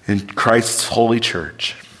 in Christ's holy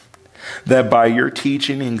church, that by your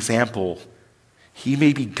teaching and example, he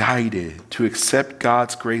may be guided to accept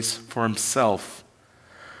God's grace for himself,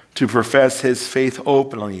 to profess his faith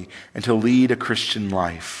openly, and to lead a Christian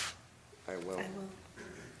life? I will. I will.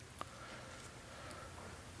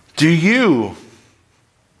 Do you,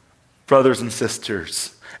 brothers and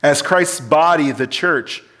sisters, as Christ's body, the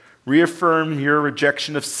church, reaffirm your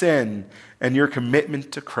rejection of sin and your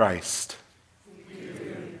commitment to Christ?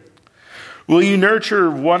 Will you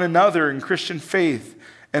nurture one another in Christian faith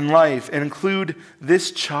and life and include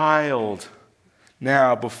this child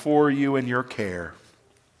now before you in your care?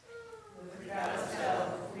 With God's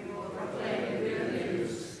help, we will proclaim the good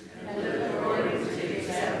news and live according to the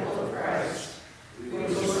example of Christ. We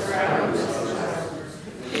will surround ourselves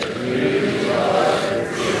with the community of other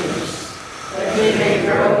Christians, that he may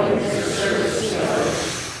grow in his service to others.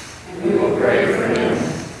 And we will pray for him,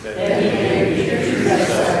 that he may be a true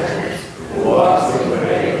disciple who walks in the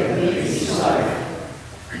way that leads to life.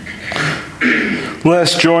 Let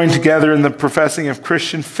us join together in the professing of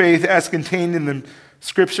Christian faith as contained in the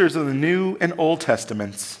scriptures of the New and Old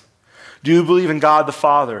Testaments. Do you believe in God the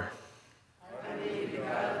Father? I believe in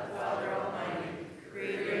God the Father Almighty,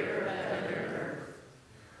 creator of heaven and earth.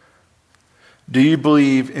 Do you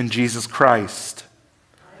believe in Jesus Christ?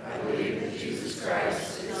 I believe in Jesus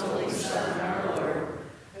Christ, his only Son, our Lord,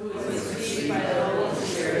 who was conceived by the Holy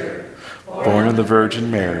Spirit, Born of the Virgin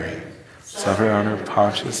Mary, suffered under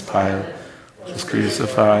Pontius Pilate, was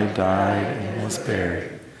crucified, died, and was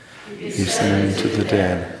buried. He descended into the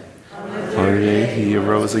dead. On the third day he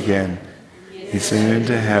arose again. He ascended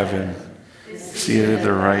into heaven, seated at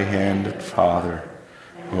the right hand of the Father,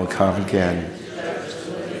 and will come again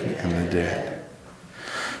and the dead.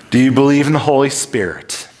 Do you believe in the Holy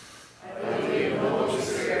Spirit? I believe in the Holy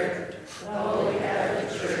Spirit, the Holy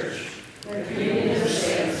Catholic Church, the communion of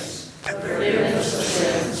saints, the forgiveness of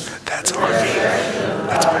sins, That's our fault.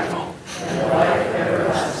 That's my fault. and life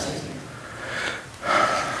everlasting.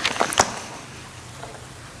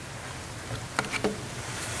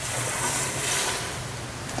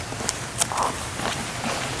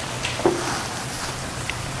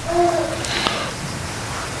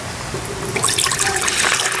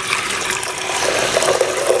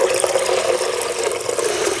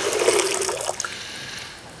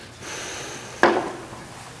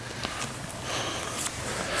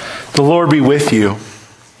 The Lord be with you.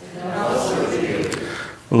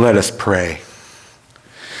 Let us pray.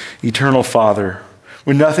 Eternal Father,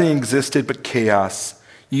 when nothing existed but chaos,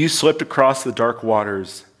 you slipped across the dark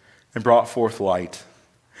waters and brought forth light.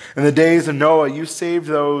 In the days of Noah, you saved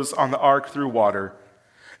those on the ark through water.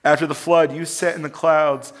 After the flood, you set in the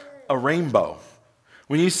clouds a rainbow.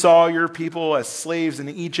 When you saw your people as slaves in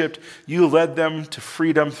Egypt, you led them to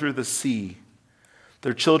freedom through the sea.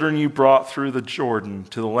 Their children you brought through the Jordan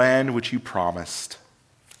to the land which you promised.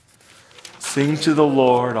 Sing to the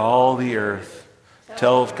Lord, all the earth.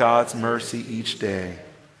 Tell of God's mercy each day.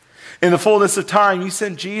 In the fullness of time, you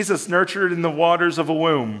sent Jesus, nurtured in the waters of a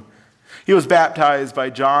womb. He was baptized by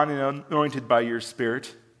John and anointed by your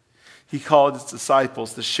Spirit. He called his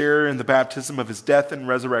disciples to share in the baptism of his death and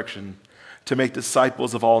resurrection, to make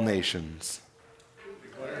disciples of all nations.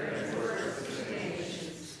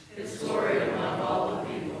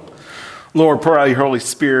 Lord, pour out your Holy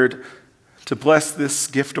Spirit to bless this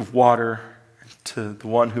gift of water to the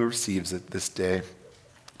one who receives it this day,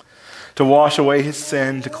 to wash away his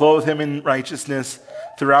sin, to clothe him in righteousness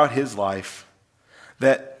throughout his life,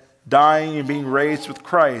 that dying and being raised with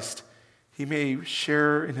Christ, he may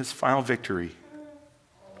share in his final victory.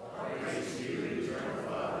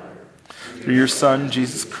 Through your Son,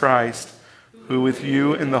 Jesus Christ, who with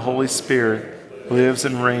you and the Holy Spirit lives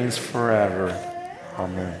and reigns forever.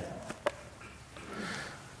 Amen.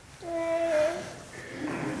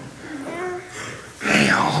 Hey,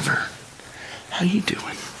 Oliver. How you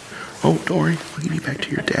doing? Oh, don't worry. I'll give you back to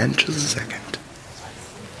your dad in just a second.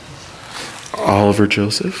 Oliver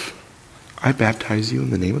Joseph, I baptize you in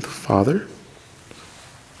the name of the Father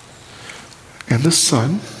and the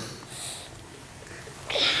Son,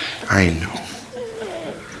 I know,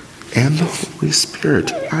 and the Holy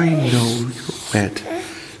Spirit. I know you're wet.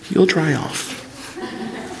 You'll dry off.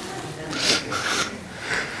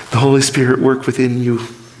 The Holy Spirit work within you.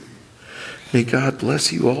 May God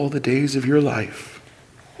bless you all the days of your life.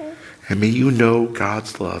 And may you know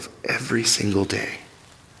God's love every single day.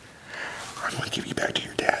 I'm going to give you back to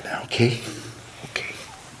your dad now, okay? Okay.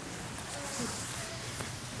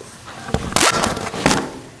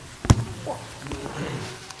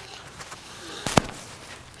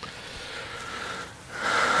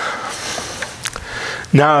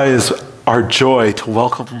 Now it is our joy to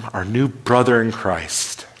welcome our new brother in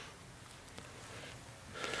Christ.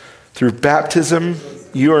 Through baptism,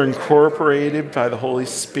 you are incorporated by the Holy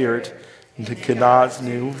Spirit into God's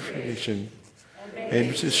new creation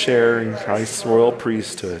and to share in Christ's royal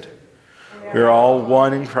priesthood. We are all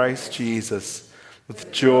one in Christ Jesus.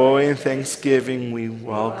 With joy and thanksgiving, we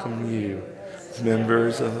welcome you as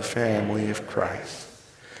members of the family of Christ.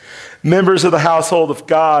 Members of the household of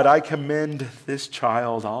God, I commend this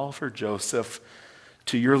child, Oliver Joseph,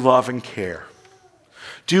 to your love and care.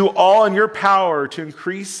 Do all in your power to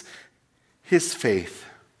increase his faith,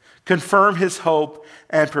 confirm his hope,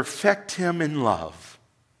 and perfect him in love.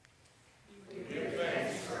 We give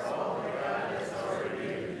thanks for all that God has already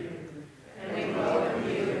given you, and we welcome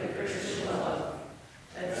you in Christian love.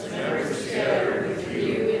 As members together with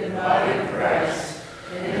you in the body of Christ,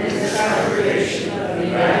 and in this congregation of the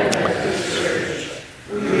United Methodist Church,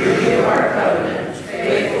 we renew our covenant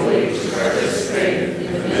faithfully to participate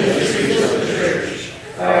in the ministries of the church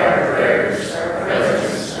by our prayers, our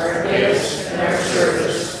presence, our gifts, and our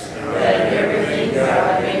service, that in everything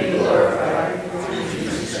God may be glorified through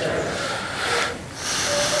Jesus Christ.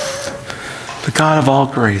 The God of all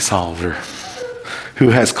grace, Oliver, who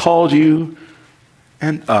has called you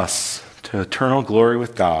and us to eternal glory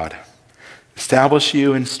with God, establish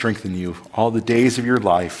you and strengthen you all the days of your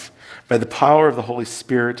life by the power of the Holy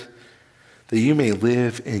Spirit, that you may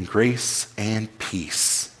live in grace and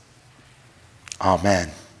peace.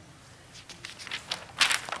 Amen.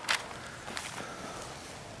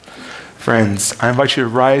 Friends, I invite you to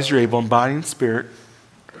rise your able and body and spirit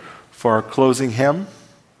for our closing hymn.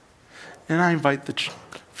 And I invite the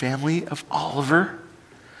family of Oliver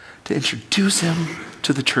to introduce him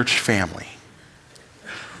to the church family.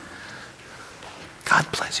 God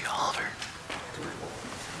bless you, Oliver.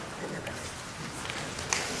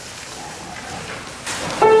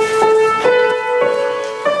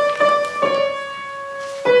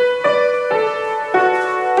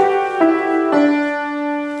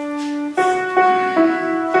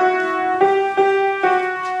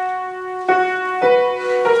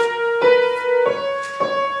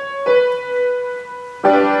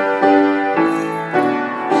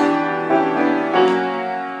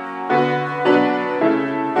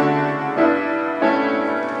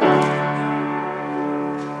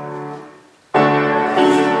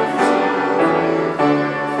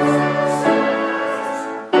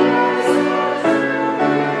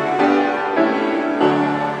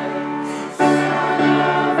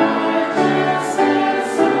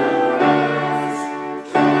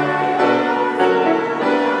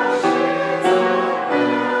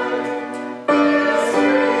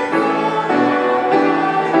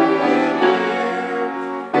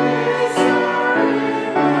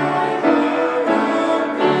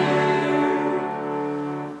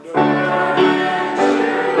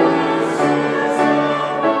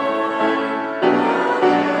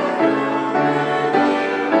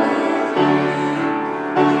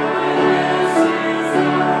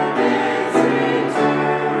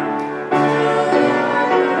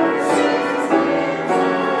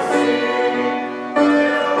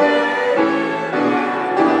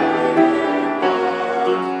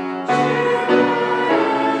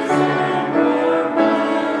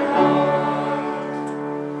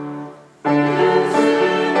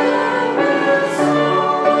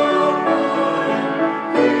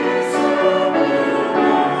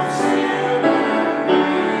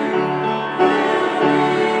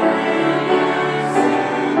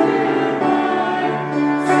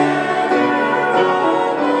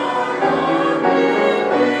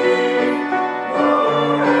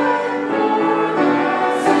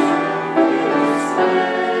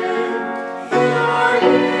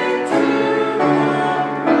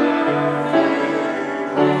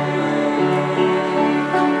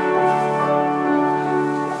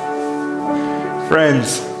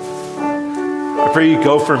 Friends, I pray you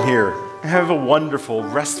go from here and have a wonderful,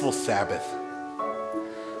 restful Sabbath.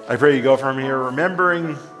 I pray you go from here remembering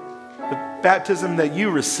the baptism that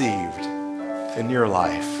you received in your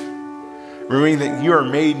life. Remembering that you are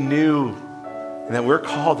made new and that we're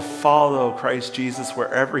called to follow Christ Jesus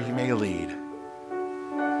wherever he may lead.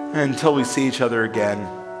 And until we see each other again,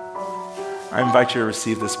 I invite you to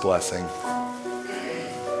receive this blessing.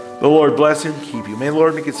 The Lord bless you and keep you. May the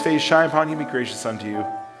Lord make his face shine upon you and be gracious unto you.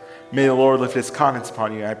 May the Lord lift his countenance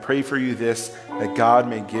upon you. I pray for you this, that God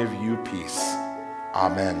may give you peace.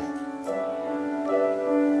 Amen.